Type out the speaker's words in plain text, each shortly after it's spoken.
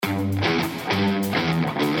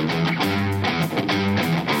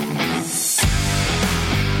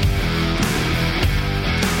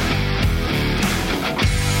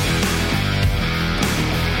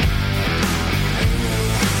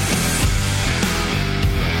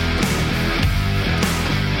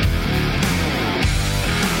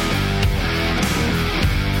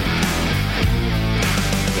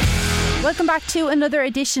back to another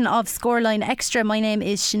edition of Scoreline Extra. My name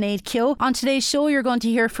is Sinead Keogh. On today's show you're going to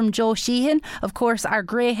hear from Joe Sheehan, of course our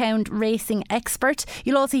greyhound racing expert.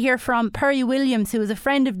 You'll also hear from Perry Williams, who is a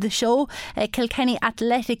friend of the show, Kilkenny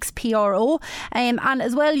Athletics PRO, and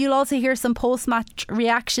as well you'll also hear some post-match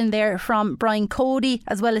reaction there from Brian Cody,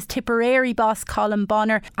 as well as Tipperary boss Colin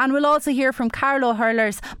Bonner, and we'll also hear from Carlow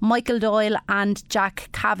hurlers Michael Doyle and Jack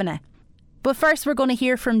Kavanagh. But first we're going to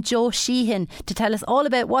hear from Joe Sheehan to tell us all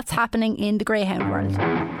about what's happening in the greyhound world.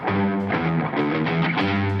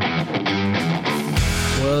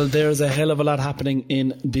 Well, there's a hell of a lot happening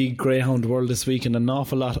in the greyhound world this week, and an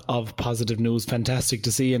awful lot of positive news. Fantastic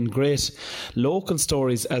to see, and great local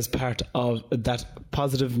stories as part of that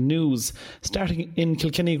positive news. Starting in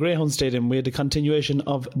Kilkenny Greyhound Stadium, we had a continuation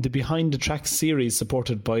of the Behind the Track series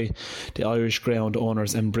supported by the Irish Greyhound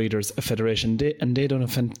Owners and Breeders Federation. They done a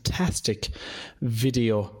fantastic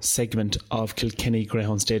video segment of Kilkenny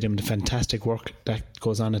Greyhound Stadium, the fantastic work that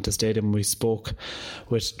goes on at the stadium. We spoke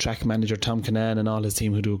with track manager Tom Canan and all his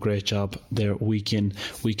team, who do a great job there week in,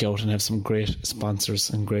 week out, and have some great sponsors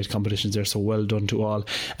and great competitions there, so well done to all.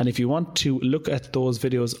 And if you want to look at those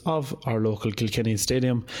videos of our local Kilkenny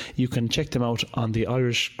Stadium, you can check them out on the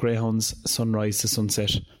Irish Greyhounds Sunrise to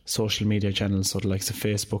Sunset social media channels, so the likes of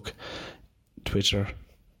Facebook, Twitter,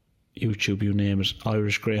 YouTube, you name it.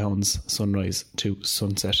 Irish Greyhounds Sunrise to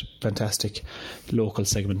Sunset. Fantastic local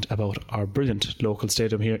segment about our brilliant local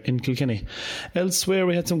stadium here in Kilkenny. Elsewhere,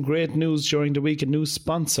 we had some great news during the week. A new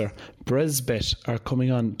sponsor, Bresbet, are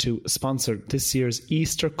coming on to sponsor this year's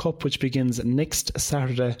Easter Cup, which begins next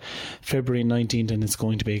Saturday, February 19th, and it's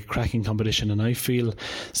going to be a cracking competition, and I feel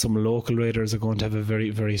some local raiders are going to have a very,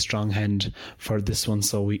 very strong hand for this one,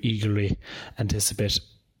 so we eagerly anticipate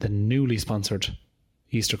the newly sponsored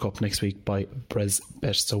Easter Cup next week by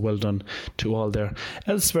Bresbet, so well done to all there.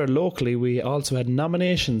 Elsewhere locally, we also had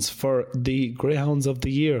nominations for the Greyhounds of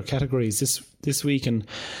the Year categories this week, and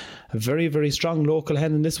a very, very strong local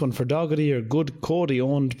hand in this one for Dog of the Year, Good Cody,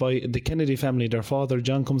 owned by the Kennedy family. Their father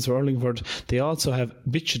John comes from Urlingford. They also have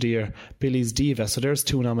Bitch of the Year, Billy's Diva, so there's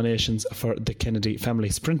two nominations for the Kennedy family.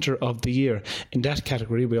 Sprinter of the Year, in that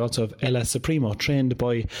category we also have Ella Supremo, trained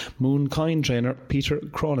by Moonkind trainer Peter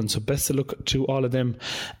Cronin, so best of luck to all of them.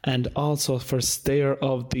 And also for Stayer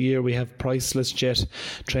of the Year we have Priceless Jet,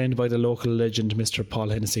 trained by the local legend Mr.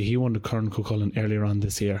 Paul Hennessy. He won the Kern-Cuchulainn earlier on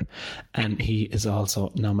this year, and he is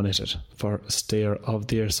also nominated for Stayer of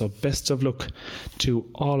the Year, so best of luck to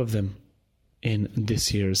all of them in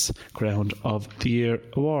this year's Greyhound of the Year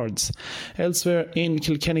awards. Elsewhere in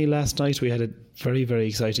Kilkenny last night we had a very, very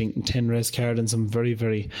exciting 10 race card and some very,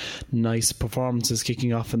 very nice performances.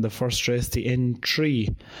 Kicking off in the first race, the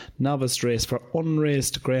N3 novice race for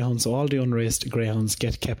unraced greyhounds. So all the unraced greyhounds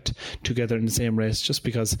get kept together in the same race just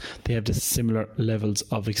because they have the similar levels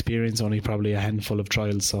of experience, only probably a handful of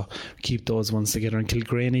trials, so keep those ones together. And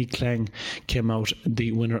Kilgraney Clang came out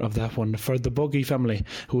the winner of that one for the Buggy family,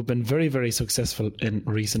 who have been very, very successful in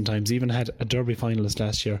recent times, even had a Derby finalist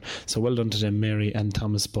last year, so well done to them, Mary and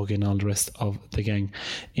Thomas Buggy and all the rest of the gang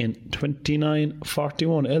in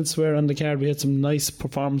 29.41. Elsewhere on the card we had some nice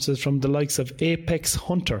performances from the likes of Apex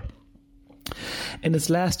Hunter. In its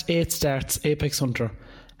last 8 starts, Apex Hunter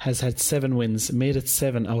has had 7 wins, made it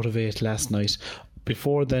 7 out of 8 last night.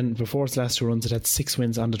 Before its last 2 runs it had 6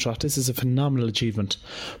 wins on the trot. This is a phenomenal achievement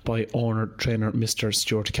by owner trainer Mr.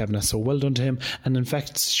 Stuart Kavanagh, so well done to him. And in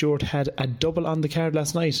fact Stuart had a double on the card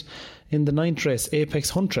last night. In the 9th race,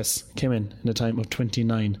 Apex Huntress came in a time of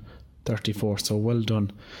 29.34, so well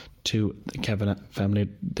done to the Kavanagh family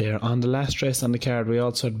there. On the last race on the card we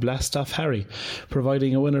also had Blast Off Harry,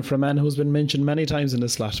 providing a winner for a man who's been mentioned many times in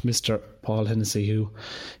this slot, Mr. Paul Hennessy, who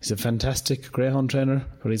is a fantastic greyhound trainer,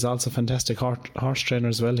 but he's also a fantastic horse trainer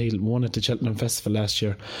as well. He won at the Cheltenham Festival last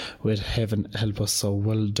year with Heaven Help Us, so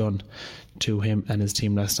well done to him and his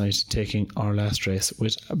team last night, taking our last race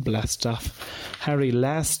with Blast Off Harry.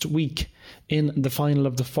 Last week in the final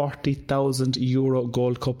of the €40,000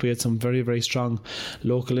 Gold Cup we had some very, very strong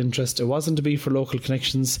local interest. It wasn't to be for local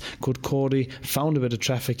connections. Good Cody found a bit of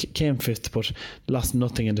traffic, came 5th but lost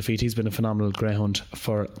nothing in defeat. He's been a phenomenal greyhound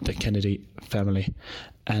for the Kennedy family,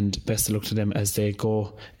 and best of luck to them as they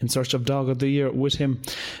go in search of Dog of the Year with him.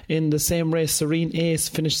 In the same race, Serene Ace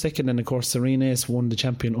finished second, and of course Serene Ace won the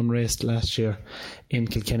champion unraced last year in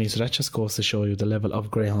Kilkenny, so that just goes to show you the level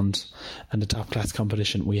of greyhound and the top class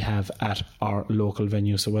competition we have at our local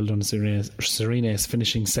venue. So well done to Serene Ace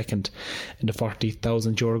finishing second in the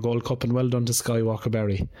 €40,000 Gold Cup, and well done to Skywalker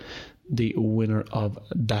Barry the winner of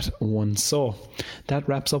that one. So that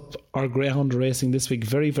wraps up our greyhound racing this week.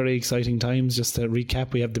 Very, very exciting times. Just to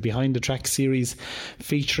recap, we have the Behind the Track series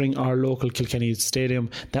featuring our local Kilkenny Stadium.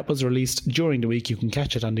 That was released during the week. You can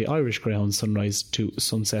catch it on the Irish Greyhound Sunrise to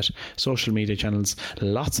Sunset social media channels.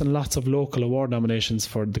 Lots and lots of local award nominations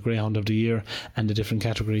for the Greyhound of the Year and the different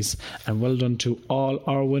categories. And well done to all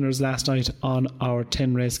our winners last night on our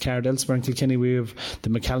 10 race card. Elsewhere in Kilkenny, we have the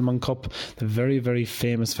McCalmont Cup, the very, very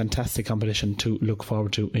famous, fantastic competition to look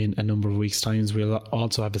forward to in a number of weeks' times. We'll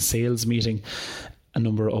also have a sales meeting a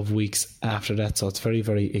number of weeks after that, so it's very,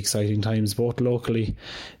 very exciting times, both locally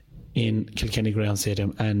in Kilkenny Greyhound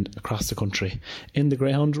Stadium and across the country in the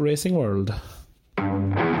greyhound racing world.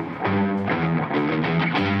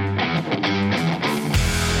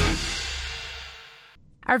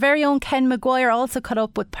 Our very own Ken Maguire also caught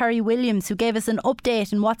up with Perry Williams, who gave us an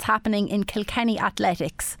update on what's happening in Kilkenny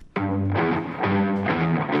athletics.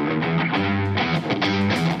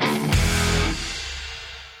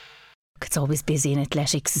 It's always busy in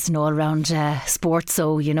athletics. It's an all-round sport,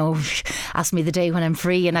 so, you know, ask me the day when I'm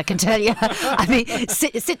free and I can tell you I'll be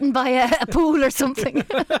sitting by a pool or something.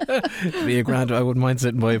 Be a grand. I wouldn't mind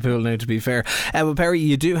sitting by a pool now, to be fair. Well, Perry,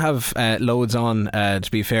 you do have loads on, to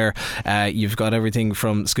be fair. You've got everything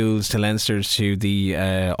from schools to Leinsters to the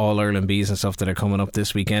All-Ireland Bees and stuff that are coming up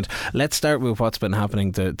this weekend. Let's start with what's been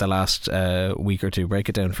happening the last week or two. Break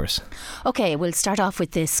it down for us. Okay, we'll start off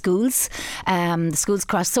with the schools. The schools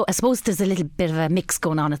cross. So I suppose there's a little bit of a mix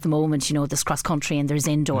going on at the moment. You know, there's cross country and there's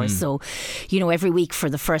indoors. So, you know, every week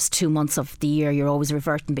for the first 2 months of the year, you're always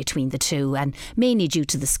reverting between the two, and mainly due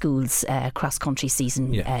to the schools' cross country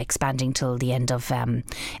season expanding till the end of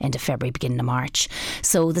February, beginning of March.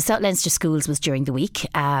 So the South Leinster schools was during the week.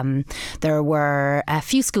 There were a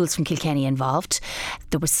few schools from Kilkenny involved.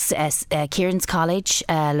 There was Kieran's College,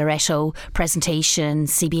 Loretto, Presentation,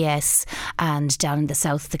 CBS, and down in the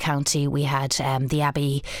south of the county we had the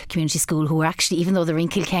Abbey Community School, who are actually, even though they're in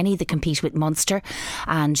Kilkenny, they compete with Munster.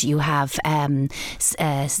 And you have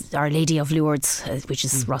Our Lady of Lourdes, which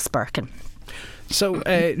is Ross Birkin. So,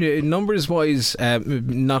 numbers wise,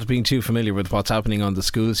 not being too familiar with what's happening on the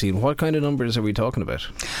school scene, what kind of numbers are we talking about?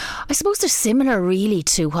 I suppose they're similar really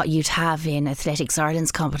to what you'd have in Athletics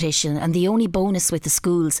Ireland's competition, and the only bonus with the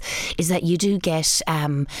schools is that you do get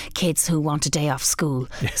kids who want a day off school.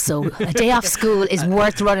 So a day off school is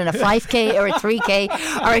worth running a 5k or a 3k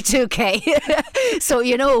or a 2k. So,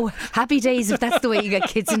 you know, happy days if that's the way you get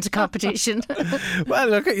kids into competition. Well,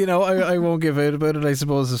 look, you know, I won't give out about it. I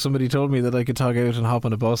suppose if somebody told me that I could talk out and hop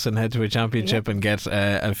on a bus and head to a championship and get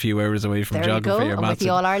a few hours away from geography or maths. And with the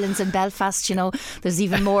All-Irelands in Belfast, you know, there's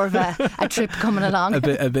even more of a trip coming along. A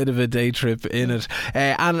bit of a day trip in it.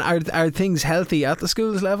 And are things healthy at the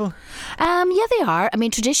schools level? Yeah, they are. I mean,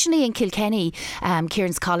 traditionally in Kilkenny,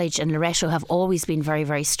 Kieran's College and Loretto have always been very,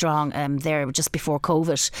 very strong. There, just before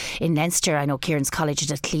COVID, in Leinster, I know Kieran's College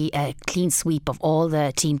had a clean sweep of all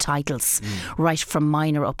the team titles, right from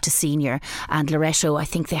minor up to senior. And Loretto, I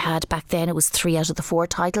think they had back then, it was 3 out of the 4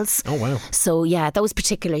 titles. Oh wow. So yeah, that was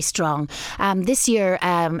particularly strong. This year,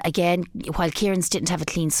 again, while Kieran's didn't have a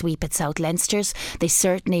clean sweep at South Leinster's, they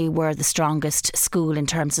certainly were the strongest school in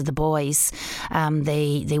terms of the boys.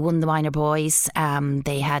 They won the minor boys.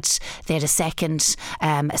 They had a second,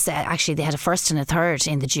 actually they had a first and a third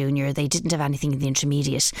in the junior. They didn't have anything in the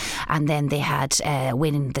intermediate, and then they had a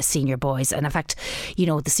win in the senior boys. And in fact, you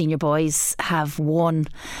know, the senior boys have won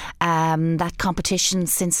that competition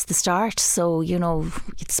since the start. So, you know,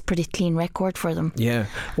 it's a pretty clean record for them. Yeah.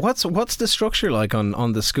 What's the structure like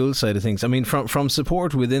on the school side of things? I mean, from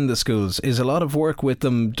support within the schools, is a lot of work with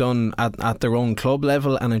them done at their own club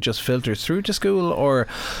level and it just filters through to school, or,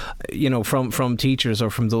 you know, from teachers or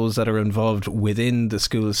from those that are involved within the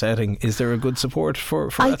school setting? Is there a good support for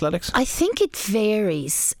athletics? I think it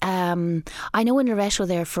varies. I know in Loretto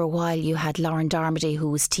there for a while you had Lauren Darmody, who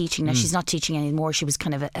was teaching. Now she's not teaching anymore. She was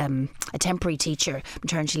kind of a temporary teacher,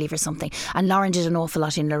 maternity leave or something. And Lauren did an awful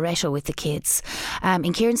lot in Loretto with the kids.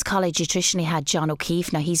 In Kieran's College you traditionally had John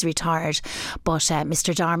O'Keefe. Now he's retired, but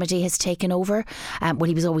Mr. Darmody has taken over. Well,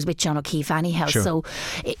 he was always with John O'Keefe anyhow. Sure. So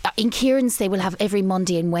in Kieran's they will have every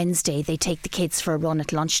Monday and Wednesday they take the kids for a run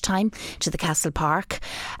at lunchtime to the Castle Park.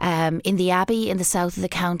 In the Abbey in the south of the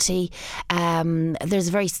county,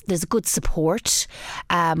 there's a good support,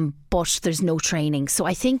 but there's no training. So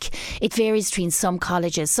I think it varies between some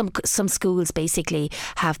colleges. Some schools basically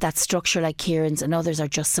have that structure like like Kieran's, and others are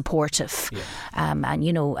just supportive. And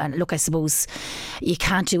you know, and look, I suppose you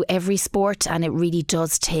can't do every sport, and it really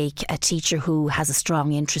does take a teacher who has a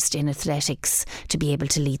strong interest in athletics to be able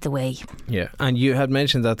to lead the way. Yeah, and you had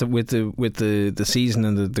mentioned that with the season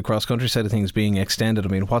and the cross country side of things being extended. I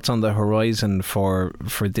mean, what's on the horizon for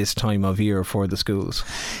this time of year for the schools?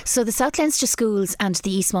 So the South Leinster schools and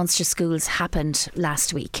the East Munster schools happened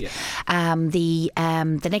last week.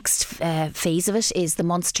 The next phase of it is the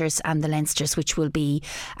Munsters and the Leinsters, which will be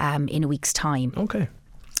in a week's time. Okay.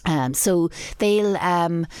 So they'll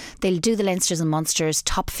do the Leinsters and Munsters.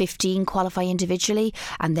 Top 15 qualify individually,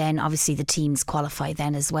 and then obviously the teams qualify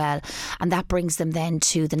then as well, and that brings them then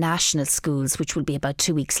to the national schools, which will be about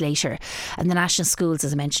 2 weeks later. And the national schools,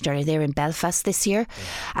 as I mentioned earlier, they're in Belfast this year.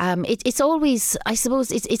 It's always, I suppose,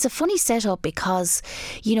 it's a funny setup because,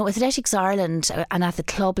 you know, Athletics Ireland and at the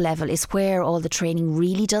club level is where all the training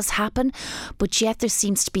really does happen, but yet there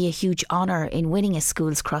seems to be a huge honour in winning a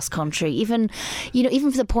schools cross country, even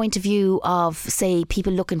from the point of view of, say,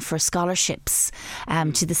 people looking for scholarships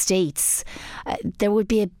to the States. There would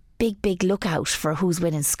be a big lookout for who's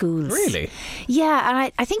winning schools. Really? Yeah,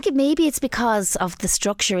 and I think maybe it's because of the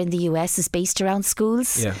structure in the US is based around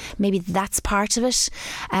schools. Yeah. Maybe that's part of it.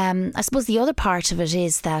 I suppose the other part of it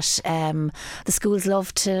is that the schools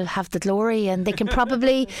love to have the glory, and they can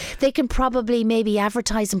probably maybe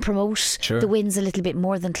advertise and promote the wins a little bit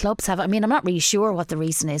more than clubs have. I mean, I'm not really sure what the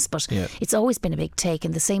reason is, but it's always been a big take,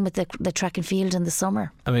 and the same with the track and field in the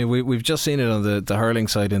summer. I mean, we've just seen it on the hurling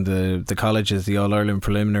side in the colleges, the All-Ireland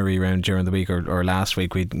preliminary round during the week or last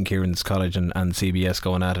week. We had Kieran's College and CBS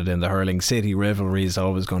going at it in the hurling. City rivalry is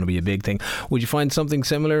always going to be a big thing. Would you find something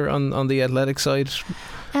similar on the athletic side?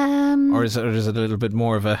 Or is it a little bit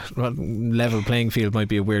more of a level playing field? Might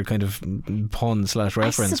be a weird kind of pun /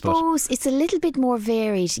 reference. I suppose it's a little bit more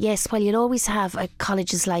varied. Yes, well, you'll always have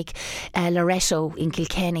colleges like Loretto in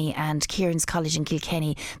Kilkenny and Kieran's College in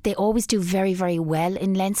Kilkenny. They always do very, very well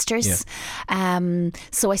in Leinsters.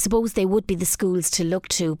 So I suppose they would be the schools to look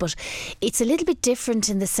to, but it's a little bit different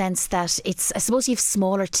in the sense that I suppose you have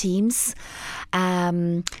smaller teams.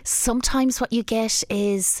 Sometimes what you get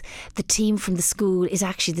is the team from the school is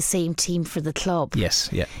actually the same team for the club. Yes,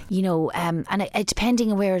 yeah. You know, and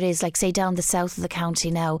depending on where it is, like say down the south of the county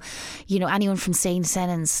now, you know, anyone from St.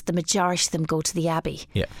 Senans, the majority of them go to the Abbey.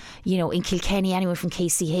 Yeah. You know, in Kilkenny, anyone from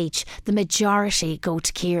KCH, the majority go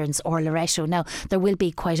to Kieran's or Loretto. Now, there will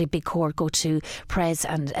be quite a big cohort go to Pres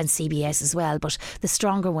and CBS as well, but the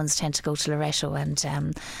stronger ones tend to go to Loretto and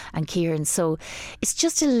Kieran's. So it's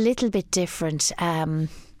just a little bit different.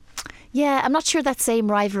 Yeah, I'm not sure that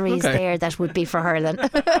same rivalry is there that would be for hurling.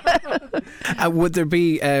 Would there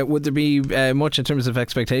be much in terms of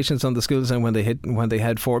expectations on the schools and when they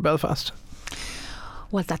head for Belfast?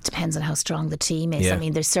 Well, that depends on how strong the team is. I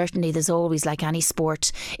mean, there's always, like any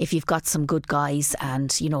sport, if you've got some good guys,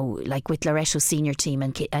 and you know, like with Loretto's senior team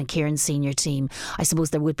and Kieran's senior team, I suppose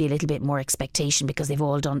there would be a little bit more expectation because they've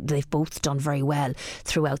both done very well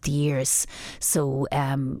throughout the years. So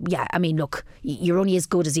I mean, look, you're only as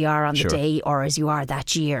good as you are on the day or as you are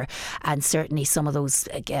that year, and certainly some of those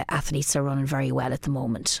athletes are running very well at the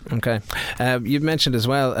moment. Okay, you've mentioned as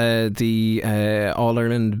well the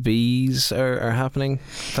All-Ireland Bees are happening.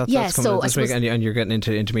 That's coming this week, and you're getting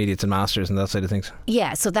into intermediates and masters and that side of things.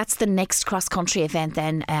 Yeah, so that's the next cross country event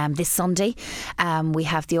then this Sunday. We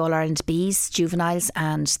have the All Ireland Bees, juveniles,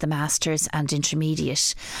 and the masters and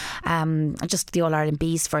intermediate. Just the All Ireland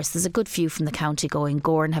Bees first. There's a good few from the county going.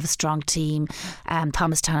 Gowran have a strong team.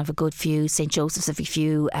 Thomastown have a good few. St Joseph's have a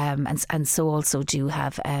few, and so also do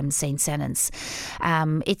have St Senans.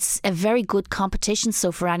 It's a very good competition.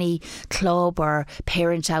 So for any club or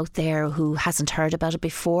parent out there who hasn't heard about it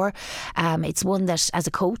before, it's one that, as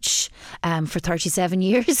a coach for 37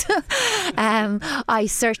 years,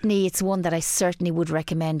 it's one that I certainly would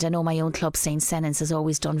recommend. I know my own club, St Senans, has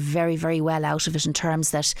always done very, very well out of it, in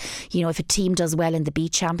terms that, you know, if a team does well in the B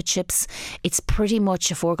championships, it's pretty much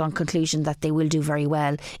a foregone conclusion that they will do very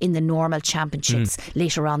well in the normal championships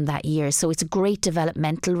later on that year. So it's a great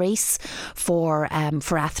developmental race for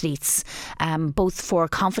athletes, both for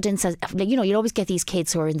confidence. You know, you'll always get these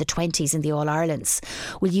kids who are in the 20s in the All-Irelands.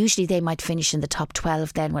 Well, usually they might finish in the top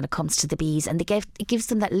 12 then when it comes to the Bees, and it gives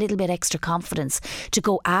them that little bit extra confidence to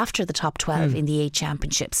go after the top 12 in the A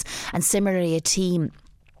championships. And similarly, a team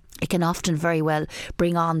it can often very well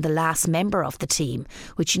bring on the last member of the team,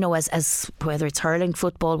 which, you know, as whether it's hurling,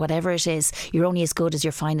 football, whatever it is, you're only as good as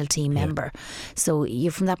your final team member. So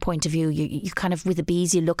you, from that point of view, you kind of, with the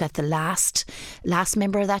bees, you look at the last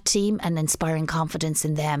member of that team and inspiring confidence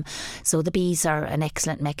in them. So the bees are an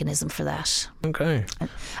excellent mechanism for that. Okay.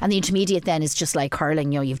 And the intermediate then is just like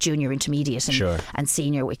hurling, you know, you've junior, intermediate and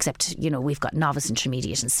senior, except, you know, we've got novice,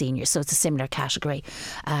 intermediate and senior, so it's a similar category.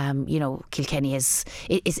 You know, Kilkenny is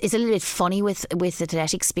a little bit funny with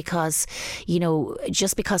athletics, because, you know,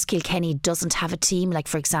 just because Kilkenny doesn't have a team, like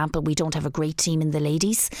for example, we don't have a great team in the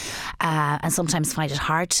ladies, and sometimes find it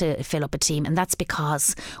hard to fill up a team, and that's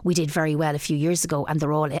because we did very well a few years ago and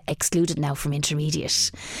they're all excluded now from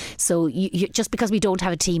intermediate. So you just because we don't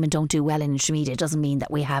have a team and don't do well in intermediate doesn't mean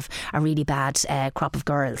that we have a really bad crop of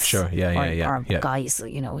girls. Sure, or guys,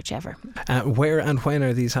 you know, whichever. Where and when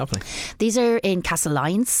are these happening? These are in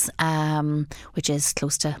Castlelyons, which is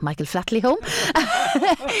close to Michael Flatley home.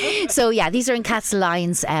 So yeah, these are in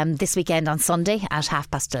Castlelyons this weekend on Sunday at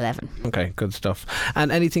 11:30. Okay, good stuff.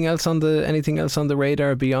 And anything else on the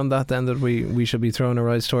radar beyond that then that we should be throwing our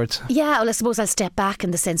eyes towards? Yeah, well, I suppose I'll step back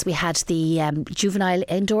in the sense we had the juvenile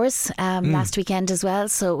indoors last weekend as well.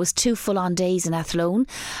 So it was 2 full-on days in Athlone,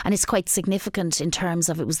 and it's quite significant in terms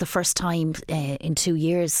of it was the first time in 2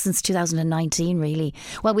 years since 2019, really.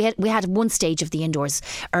 Well, we had one stage of the indoors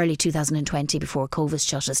early 2020 before COVID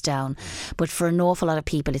shut us down, but for an awful lot of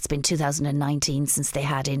people it's been 2019 since they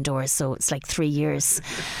had indoors, so it's like 3 years.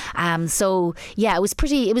 So yeah, it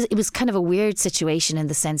was kind of a weird situation in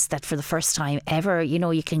the sense that for the first time ever, you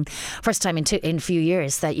know, first time in a few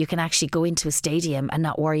years that you can actually go into a stadium and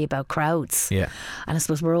not worry about crowds. Yeah. And I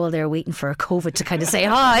suppose we're all there waiting for COVID to kind of say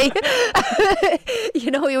hi.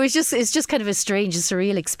 You know, it's just kind of a strange,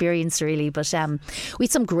 surreal experience really. But we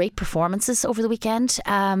had some great performances over the weekend.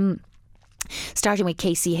 Starting with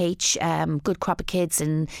KCH, good crop of kids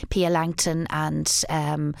in Pia Langton and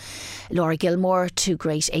Laura Gilmore, 2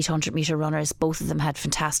 great 800 metre runners. Both of them had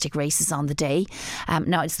fantastic races on the day.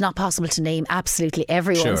 Now, it's not possible to name absolutely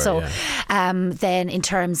everyone. Then in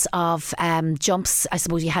terms of jumps, I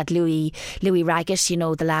suppose you had Louis Raggett, you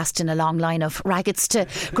know, the last in a long line of Raggets to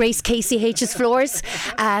grace KCH's floors.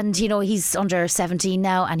 And, you know, he's under 17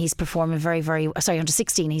 now and he's performing under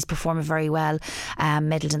 16, he's performing very well,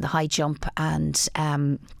 medalled in the high jump. And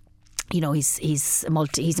you know, he's a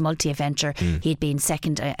multi-eventer. He'd been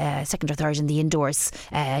second or third in the indoors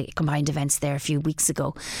combined events there a few weeks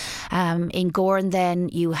ago. In Gorn then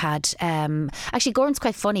you had actually Gorn's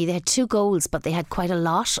quite funny. They had 2 golds, but they had quite a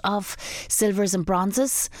lot of silvers and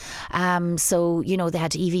bronzes. So, you know, they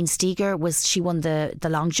had Evine Steger, she won the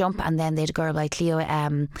long jump, and then they had a girl like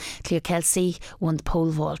Cleo Kelsey won the pole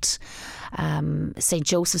vault. St.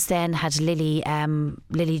 Joseph's then had Lily Ryan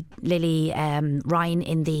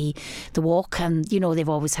in the walk, and you know they've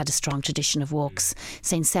always had a strong tradition of walks.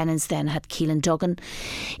 St. Senan's then had Keelan Duggan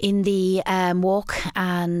in the walk,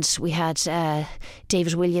 and we had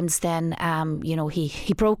David Williams then. You know,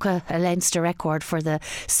 he broke a Leinster record for the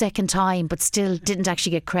 2nd time, but still didn't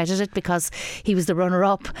actually get credited because he was the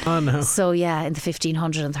runner-up. Oh no! So yeah, in the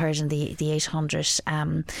 1500 and third in the 800.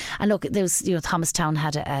 And look, there was, you know, Thomastown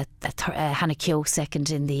had Hannah Keogh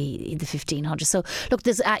second in the 1500. So look,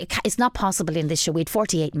 it's not possible in this show. We had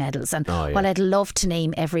 48 medals, and while I'd love to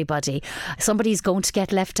name everybody, somebody's going to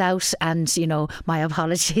get left out, and you know, my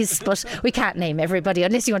apologies, but we can't name everybody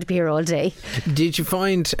unless you want to be here all day. Did you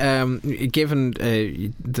find, given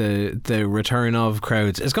the return of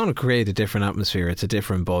crowds, it's going to create a different atmosphere? It's a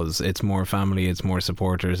different buzz. It's more family. It's more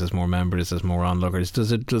supporters. It's more members. It's more onlookers.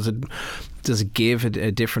 Does it give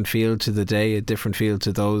a different feel to the day, a different feel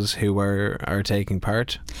to those who are taking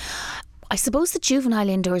part? I suppose the juvenile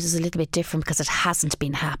indoors is a little bit different because it hasn't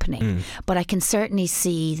been happening, but I can certainly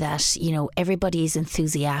see that, you know, everybody is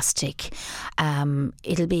enthusiastic.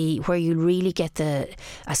 It'll be where you really get the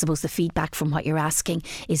feedback from what you're asking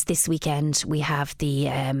is this weekend we have the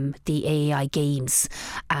AAI Games,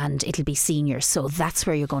 and it'll be seniors, so that's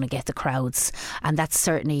where you're going to get the crowds, and that's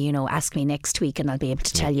certainly, you know, ask me next week and I'll be able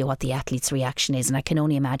to tell you what the athletes' reaction is, and I can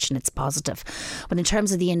only imagine it's positive. But in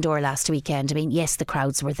terms of the indoor last weekend, I mean, yes, the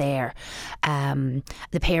crowds were there.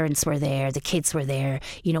 The parents were there, the kids were there.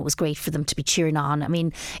 You know, it was great for them to be cheering on. I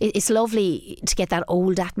mean, it's lovely to get that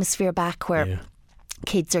old atmosphere back where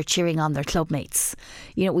kids are cheering on their clubmates.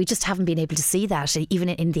 You know, we just haven't been able to see that even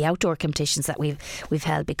in the outdoor competitions that we've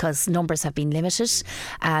held, because numbers have been limited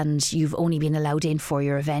and you've only been allowed in for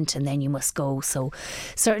your event and then you must go. So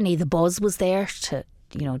certainly the buzz was there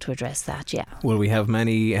to address that. Yeah. Will we have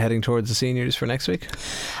many heading towards the seniors for next week?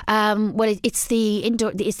 Well, it's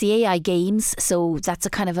the AI Games, so that's a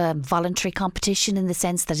kind of a voluntary competition in the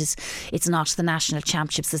sense that it's not the national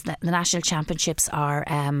championships. The national championships are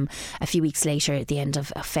a few weeks later at the end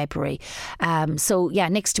of February. So yeah,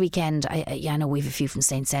 next weekend, I know we have a few from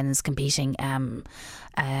St. Senan's competing.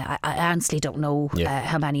 I honestly don't know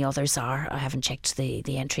how many others are. I haven't checked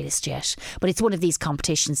the entry list yet. But it's one of these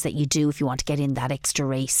competitions that you do if you want to get in that extra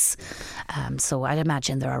race. So I'd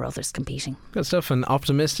imagine there are others competing. Good stuff. And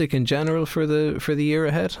optimistic in general for the year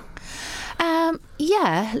ahead?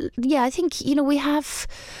 Yeah. I think we have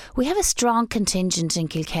a strong contingent in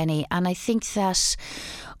Kilkenny, and I think that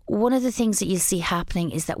one of the things that you'll see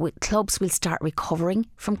happening is that clubs will start recovering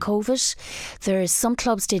from COVID. There's some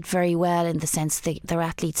clubs did very well in the sense that their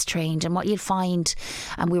athletes trained, and what you'll find,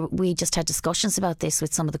 and we just had discussions about this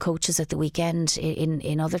with some of the coaches at the weekend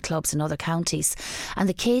in other clubs in other counties, and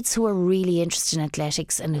the kids who are really interested in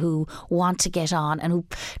athletics and who want to get on and who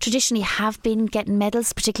traditionally have been getting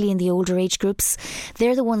medals, particularly in the older age groups,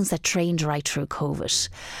 they're the ones that trained right through COVID.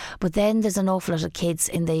 But then there's an awful lot of kids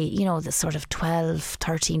in the sort of 12,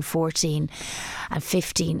 13, 14 and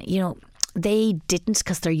 15, they didn't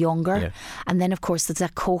because they're younger. Yeah. And then of course there's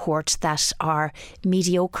that cohort that are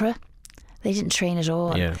mediocre. They didn't train at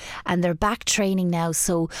all. Yeah. And they're back training now.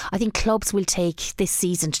 So I think clubs will take this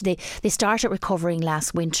season. They started recovering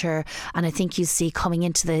last winter, and I think you see coming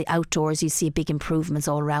into the outdoors, you see big improvements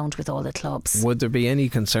all around with all the clubs. Would there be any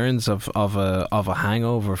concerns of a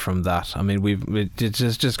hangover from that? I mean, it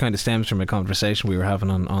just kind of stems from a conversation we were having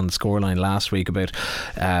on Scoreline last week about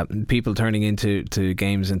people turning into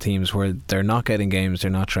games and teams where they're not getting games, they're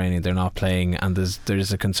not training, they're not playing, and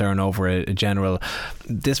there's a concern over a general,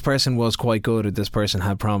 this person was quite good at, this person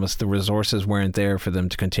had promised, the resources weren't there for them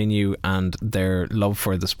to continue, and their love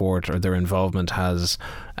for the sport or their involvement has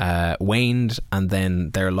waned, and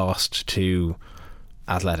then they're lost to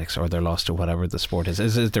athletics or they're lost to whatever the sport is.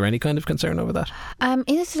 Is there any kind of concern over that?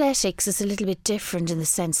 In athletics it's a little bit different in the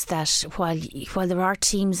sense that while there are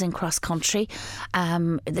teams in cross country,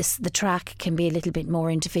 the track can be a little bit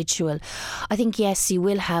more individual. I think yes, you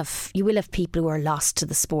will have people who are lost to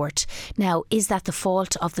the sport. Now, is that the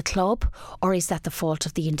fault of the club or is that the fault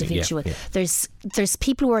of the individual? Yeah. There's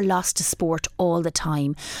people who are lost to sport all the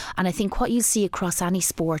time, and I think what you see across any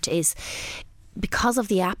sport is because of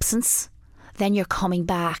the absence, then you're coming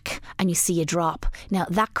back and you see a drop. Now,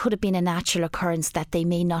 that could have been a natural occurrence that they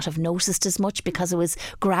may not have noticed as much because it was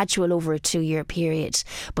gradual over a 2-year period.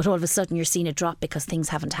 But all of a sudden you're seeing a drop because things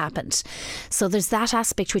haven't happened. So there's that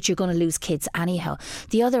aspect which you're going to lose kids anyhow.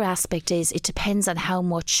 The other aspect is it depends on how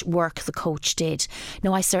much work the coach did.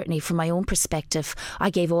 Now, I certainly, from my own perspective, I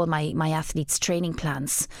gave all my athletes training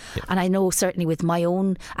plans. Yeah. And I know certainly with my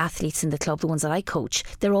own athletes in the club, the ones that I coach,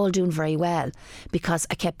 they're all doing very well because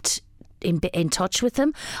I kept in touch with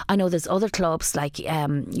them. I know there's other clubs like you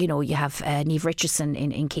have Niamh Richardson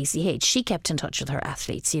in KCH. She kept in touch with her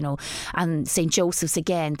athletes, and St. Joseph's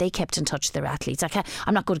again, they kept in touch with their athletes.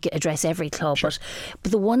 I'm not going to address every club, sure.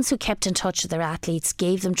 but the ones who kept in touch with their athletes,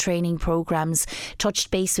 gave them training programs,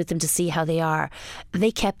 touched base with them to see how they are,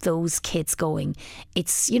 they kept those kids going.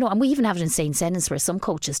 It's and we even have it in St. Senan's where some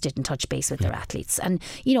coaches didn't touch base with their athletes, and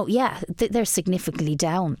they're significantly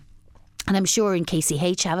down. And I'm sure in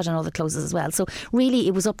KCH have it and other clubs as well. So really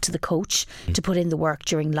it was up to the coach to put in the work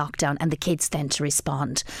during lockdown and the kids then to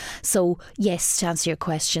respond. So yes, to answer your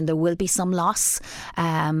question, there will be some loss.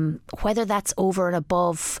 Whether that's over and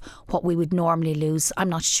above what we would normally lose, I'm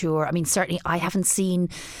not sure. I mean, certainly I haven't seen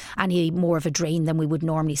any more of a drain than we would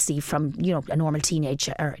normally see from a normal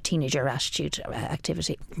teenager attitude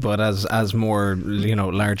activity. But as more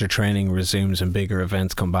larger training resumes and bigger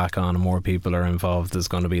events come back on and more people are involved, there's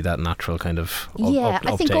going to be that natural kind of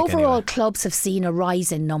I think overall clubs have seen a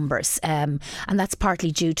rise in numbers, and that's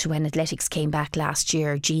partly due to when athletics came back last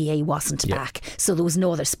year. GAA wasn't back, so there was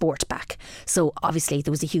no other sport back, so obviously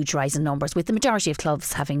there was a huge rise in numbers, with the majority of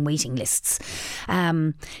clubs having waiting lists.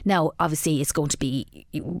 Now obviously it's going to be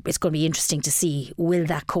interesting to see, will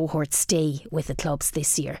that cohort stay with the clubs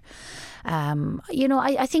this year?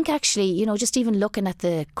 I think actually, just even looking at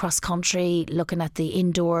the cross country, looking at the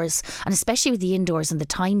indoors, and especially with the indoors and the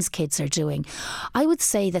times kids are doing, I would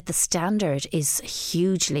say that the standard is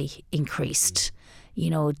hugely increased.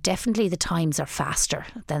 Definitely the times are faster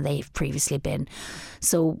than they've previously been.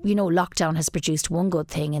 So, lockdown has produced one good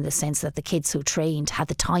thing in the sense that the kids who trained had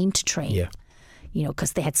the time to train. Yeah.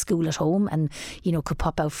 Because they had school at home and, could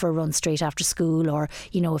pop out for a run straight after school, or,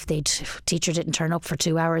 if teacher didn't turn up for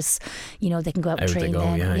 2 hours, they can go out and train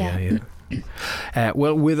then. Yeah.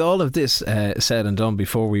 Well, with all of this said and done,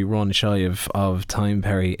 before we run shy of time,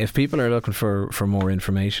 Perry, if people are looking for more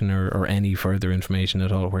information or any further information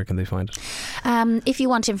at all, where can they find it? If you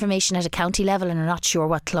want information at a county level and are not sure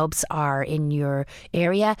what clubs are in your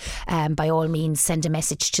area, by all means send a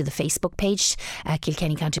message to the Facebook page,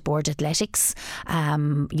 Kilkenny County Board Athletics.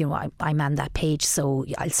 I man that page, so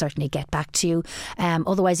I'll certainly get back to you.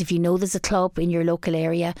 Otherwise, if you know there's a club in your local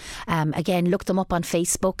area, again, look them up on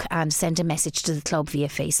Facebook and send a message to the club via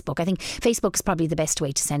Facebook. I think Facebook is probably the best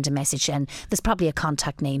way to send a message, and there's probably a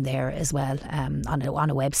contact name there as well on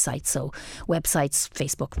a website. So websites,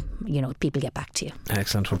 Facebook, people get back to you.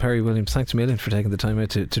 Excellent. Well, Perry Williams, thanks a million for taking the time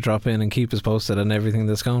out to drop in and keep us posted on everything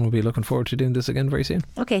that's going. We'll be looking forward to doing this again very soon.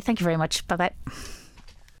 Okay, thank you very much. Bye bye.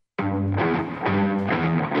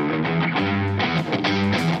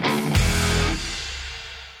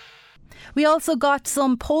 We also got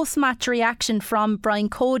some post-match reaction from Brian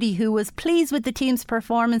Cody, who was pleased with the team's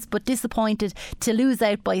performance but disappointed to lose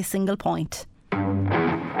out by a single point.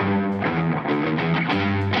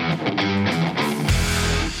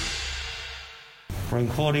 Brian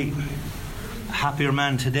Cody, happier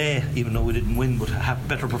man today, even though we didn't win, but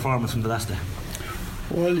better performance than the last day.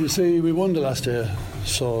 Well, you see, we won the last day,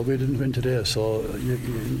 so we didn't win today, so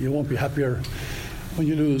you won't be happier when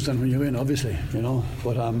you lose than when you win, obviously, but no,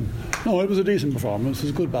 it was a decent performance. It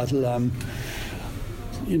was a good battle.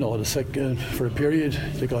 For a period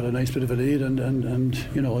they got a nice bit of a lead, and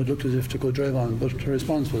it looked as if they could drive on, but the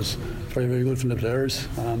response was very, very good from the players.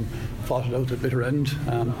 Fought it out at bitter end.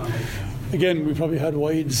 Again, we probably had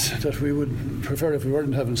wides that we would prefer if we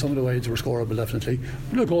weren't having. Some of the wides were scoreable, definitely.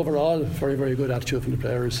 But look, overall, very, very good attitude from the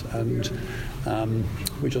players, and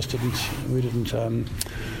we just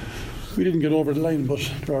didn't get over the line, but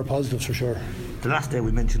there are positives for sure. The last day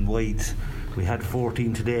we mentioned wides, we had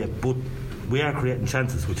 14 today, but we are creating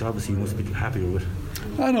chances, which obviously you must be happier with.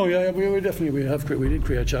 I know, yeah, we did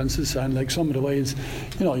create chances, and like some of the ways,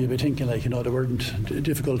 you'd be thinking they weren't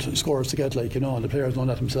difficult scores to get, and the players know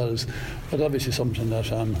that themselves, but obviously something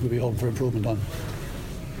that we'll be hoping for improvement on.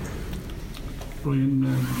 Brian,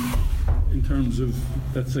 in terms of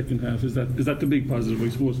that second half, is that the big positive? I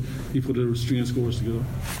suppose you put a string of scores together.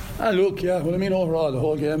 Look, yeah. Well, I mean, overall, the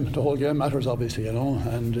whole game matters, obviously,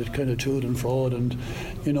 and it kind of toed and froed, and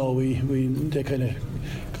they kind of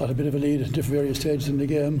got a bit of a lead at different various stages in the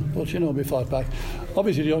game, but we fought back.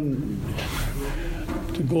 Obviously,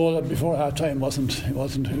 the goal before half time wasn't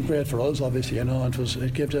great for us, obviously, and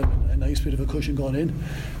it gave them a nice bit of a cushion going in,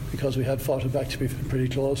 because we had fought it back to be pretty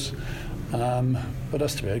close. But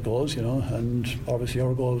that's the way it goes, and obviously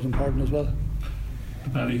our goal was important as well. The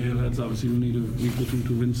Ballyhale lads obviously will need a week or two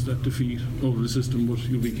to rinse that defeat over the system, but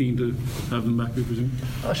you'll be keen to have them back, I presume?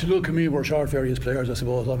 Actually, look, we're short various players, I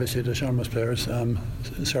suppose. Obviously the Sharmas players,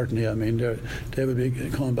 certainly, they will be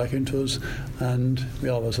coming back into us, and we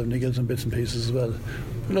always have niggles and bits and pieces as well.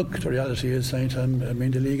 But look, the reality is, the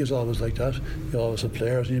league is always like that. You always have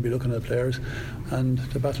players, and you'll be looking at players, and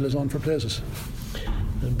the battle is on for places.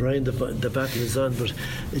 And Brian, the battle is on, but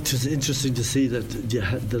it was interesting to see that you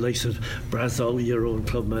had the likes of Brazow, your own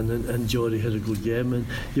clubman, and Jody had a good game, and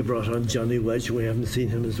you brought on Johnny Wedge. We haven't seen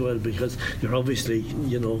him as well, because you're obviously,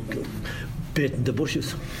 baiting the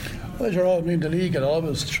bushes. Well, the league will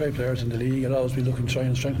always try players in the league. You'll always be looking to try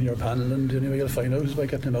and strengthen your panel, and the only way you'll find out is by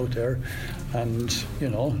getting them out there. And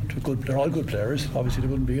they're all good players. Obviously, they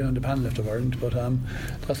wouldn't be on the panel if they weren't, but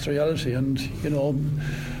that's the reality. And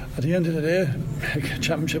at the end of the day,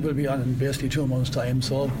 championship will be on in basically 2 months' time,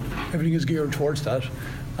 so everything is geared towards that,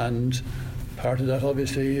 and part of that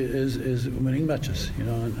obviously is winning matches,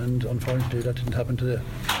 and unfortunately that didn't happen today.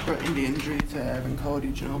 In the injury to Evan Cody,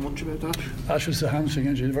 do you know much about that? That was a hamstring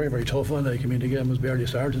injury, a very, very tough one. The game was barely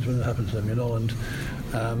started when it happened to him, and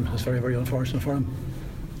it's very, very unfortunate for him.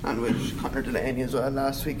 And with Conor Delaney as well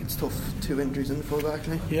last week, it's tough, 2 injuries in the full back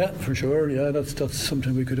line. Yeah, for sure. Yeah, that's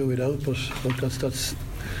something we could do without, but look, that's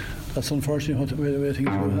unfortunately the way things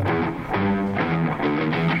will happen.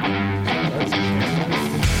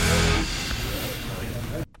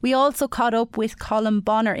 We also caught up with Colin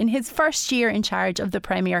Bonner in his first year in charge of the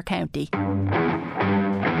Premier County.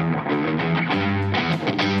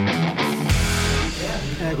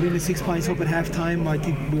 We're only 6 points up at half time. I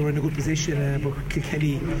think we were in a good position, but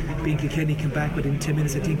Kilkenny came back within 10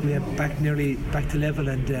 minutes. I think we are nearly back to level,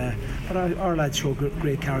 and but our lads showed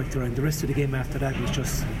great character, and the rest of the game after that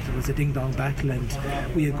was a ding-dong battle, and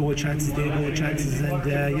we had goal chances, they had goal chances, and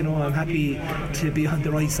I'm happy to be on the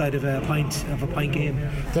right side of a pint game.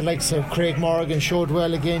 The likes of Craig Morgan showed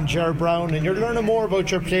well again, Ger Brown, and you're learning more about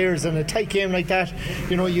your players in a tight game like that.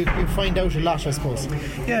 You find out a lot, I suppose.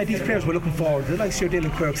 Yeah, these players were looking forward. The likes of Dylan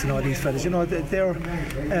Quirks Alex and all these fellas, they're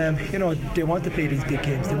they want to play these big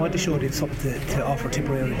games. They want to show they've something to offer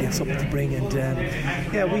Tipperary, they have something to bring. And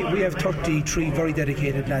we have 33 very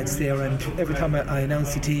dedicated lads there, and every time I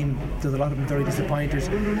announce the team, there's a lot of them very disappointed.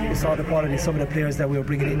 We saw the quality of some of the players that we were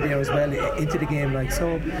bringing in there as well into the game.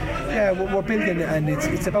 We're building, and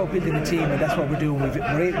it's about building a team, and that's what we're doing.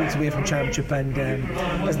 We're 8 weeks away from championship, and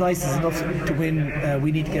as nice as enough to win,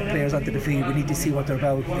 we need to get players onto the field. We need to see what they're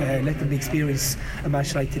about, let them experience a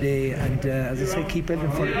match like today, and as I say, keep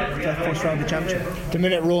building for that first round of the championship. The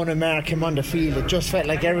minute Ronan and Mark came on the field, it just felt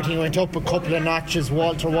like everything went up a couple of notches.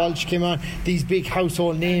 Walter Walsh came on, these big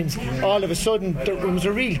household names. All of a sudden there was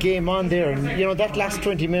a real game on there, and that last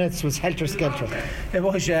 20 minutes was helter-skelter. It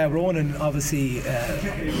was. Ronan obviously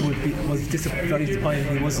was very disappointed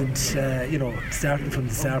he wasn't starting from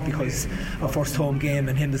the start, because our first home game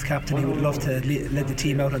and him as captain, he would love to lead the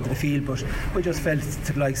team out onto the field, but we just felt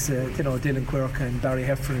to the likes Dylan Quirk and Barry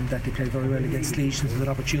Heffernan that they played very well against Laois, and it was an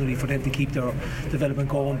opportunity for them to keep their development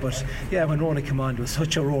going. But when Ronan came on, there was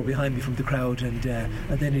such a roar behind me from the crowd, and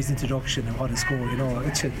then his introduction and what a score,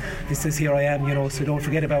 it says here I am, so don't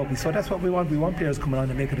forget about me. So that's what we want players coming on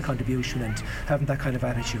and making a contribution and having that kind of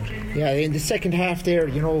attitude. Yeah, in the second half there,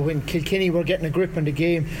 when Kilkenny were getting a grip on the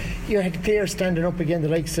game, you had players standing up again, the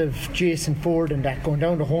likes of Jason Ford and that, going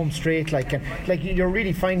down the home straight, like you're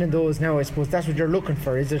really finding those now. I suppose that's what you're looking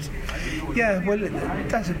for, is it? Yeah, well,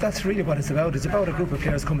 that's really what it's about. It's about a group of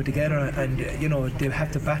players coming together, and they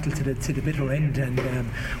have to battle to the bitter end, and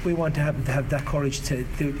we want to have that courage to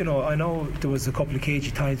I know there was a couple of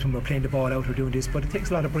cagey times when we're playing the ball out or doing this, but it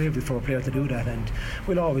takes a lot of bravery for a player to do that, and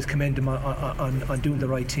we'll always commend them on doing the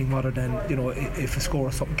right thing, rather than if a score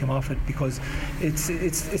or something came off it, because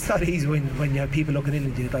it's not easy when you have people looking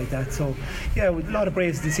in at you like that. So a lot of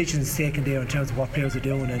brave decisions taken there in terms of what players are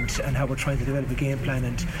doing and how we're trying to develop a game plan.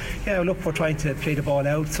 And we're trying to play the ball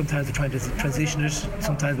out. Sometimes we're trying to transition it,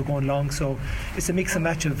 sometimes we're going long, so it's a mix and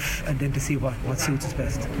match and then to see what suits us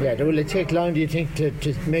best. Will it take long, do you think,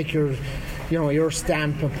 to make your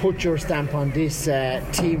stamp and put your stamp on this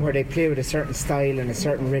team where they play with a certain style and a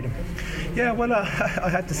certain rhythm? Yeah, well, I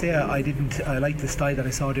had to say I liked the style that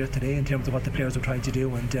I saw there today in terms of what the players were trying to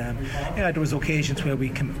do, and there was occasions where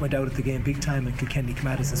we went out of the game big time and Kilkenny came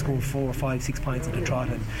at us and scored 4, 5, 6 points at the trot,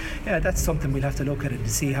 and that's something we'll have to look at it to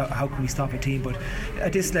see how can we stop a team. But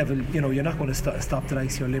at this level, you're not going to stop the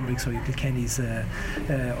likes of your Limericks or your Kilkennys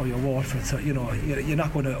or your Waterford, so you're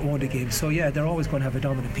not going to own the game. So they're always going to have a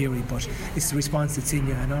dominant period, but it's the response that's in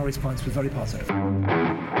you, and our response was very positive.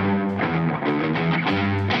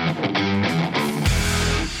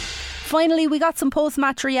 Finally, we got some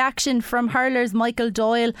post-match reaction from hurlers Michael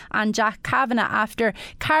Doyle and Jack Kavanagh after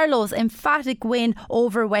Carlow's emphatic win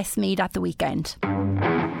over Westmeath at the weekend.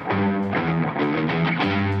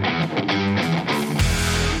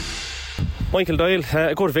 Michael Doyle,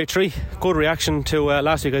 a good victory, good reaction to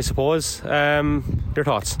last week, I suppose. Your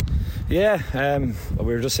thoughts? Yeah, we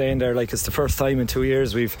were just saying there, it's the first time in 2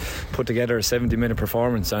 years we've put together a 70-minute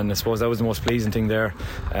performance, and I suppose that was the most pleasing thing there.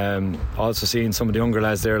 Also seeing some of the younger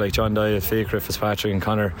lads there, like John Dye, Faker Fitzpatrick and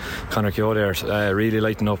Conor Keogh there, really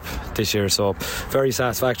lighting up this year, so very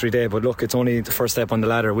satisfactory day. But look, it's only the first step on the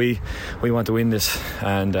ladder. We want to win this,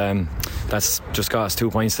 and that's just got us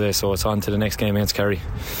 2 points today, so it's on to the next game against Kerry.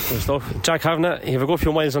 Good stuff. Jack Kavanagh, you have a good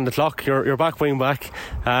few miles on the clock. You're back wing back.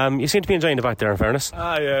 You seem to be enjoying the back there, in fairness.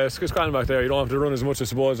 Yeah, it's grand back there. You don't have to run as much, I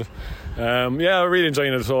suppose. I'm really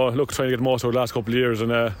enjoying it. So look, trying to get the most out of the last couple of years, and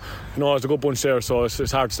there's a good bunch there, so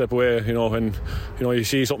it's hard to step away. When you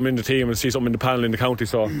see something in the team and see something in the panel in the county.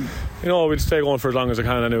 So we'll stay going for as long as I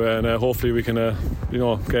can anyway, and hopefully we can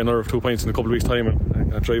get another 2 points in a couple of weeks' time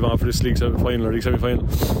and drive on for this league final or league semi-final.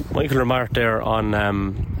 Michael remarked there on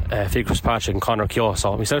Faker Fitzpatrick and Conor Keogh.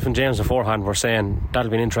 So myself and James beforehand were saying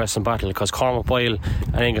that'll be an interesting battle, because Cormac Boyle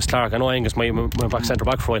and Angus Clark, I know Angus went back centre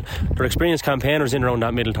back for a while, they're experienced campaigners in around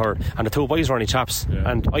that middle third, and the two boys were only chaps,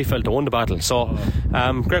 and I felt they won the battle, so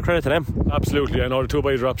great credit to them. Absolutely, I know the two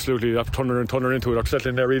boys are absolutely turning into it, they're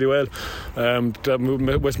settling there really well.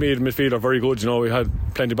 Westmeath midfield are very good. We had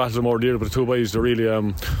plenty of battles over the year, but the two boys, they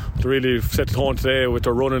really set the tone today with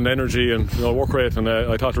their running energy and work rate, and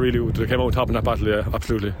I thought they came out on top in that battle. Yeah,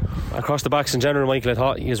 absolutely. Across the backs in general, Michael, I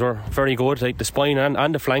thought you were very good. Like the spine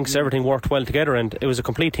and the flanks, everything worked well together, and it was a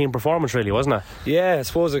complete team performance, really, wasn't it? Yeah, I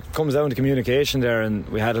suppose it comes down to communication there, and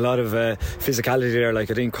we had a lot of physicality there. I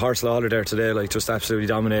think Carl Lawler there today, just absolutely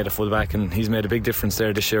dominated full back, and he's made a big difference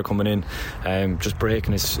there this year coming in, just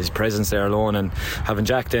breaking his presence there alone, and having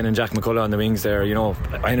Jack then and Jack McCullough on the wings there,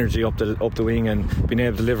 energy up the wing and being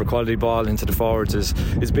able to deliver quality ball into the forwards is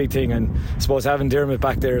a big thing. And I suppose having Dermot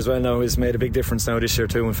back there as well now has made a big difference now this year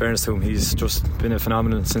too, in fairness to him, he's just been a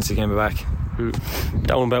phenomenon since he came back.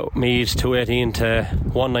 Down about Meath 218 to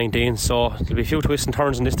 119, so there'll be a few twists and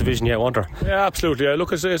turns in this division yet, won't there? Yeah, absolutely. Yeah,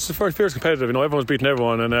 look, it's fierce competitive. Everyone's beating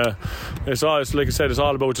everyone, and it's like I said, it's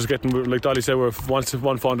all about just getting, like Dolly said, we're one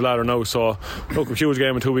foot on the ladder now. So look, a huge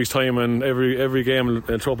game in 2 weeks' time, and every game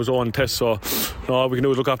will throw up its own test. So all we can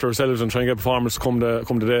do is look after ourselves and try and get performance come the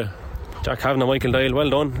day. Jack Kavanagh, Michael Dial,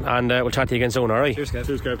 well done, and we'll chat to you again soon. All right. Cheers,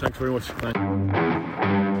 Kev. Thanks very much.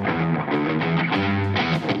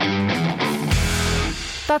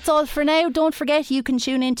 That's all for now. Don't forget you can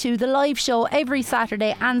tune into the live show every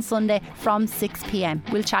Saturday and Sunday from 6 p.m.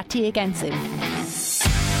 We'll chat to you again soon.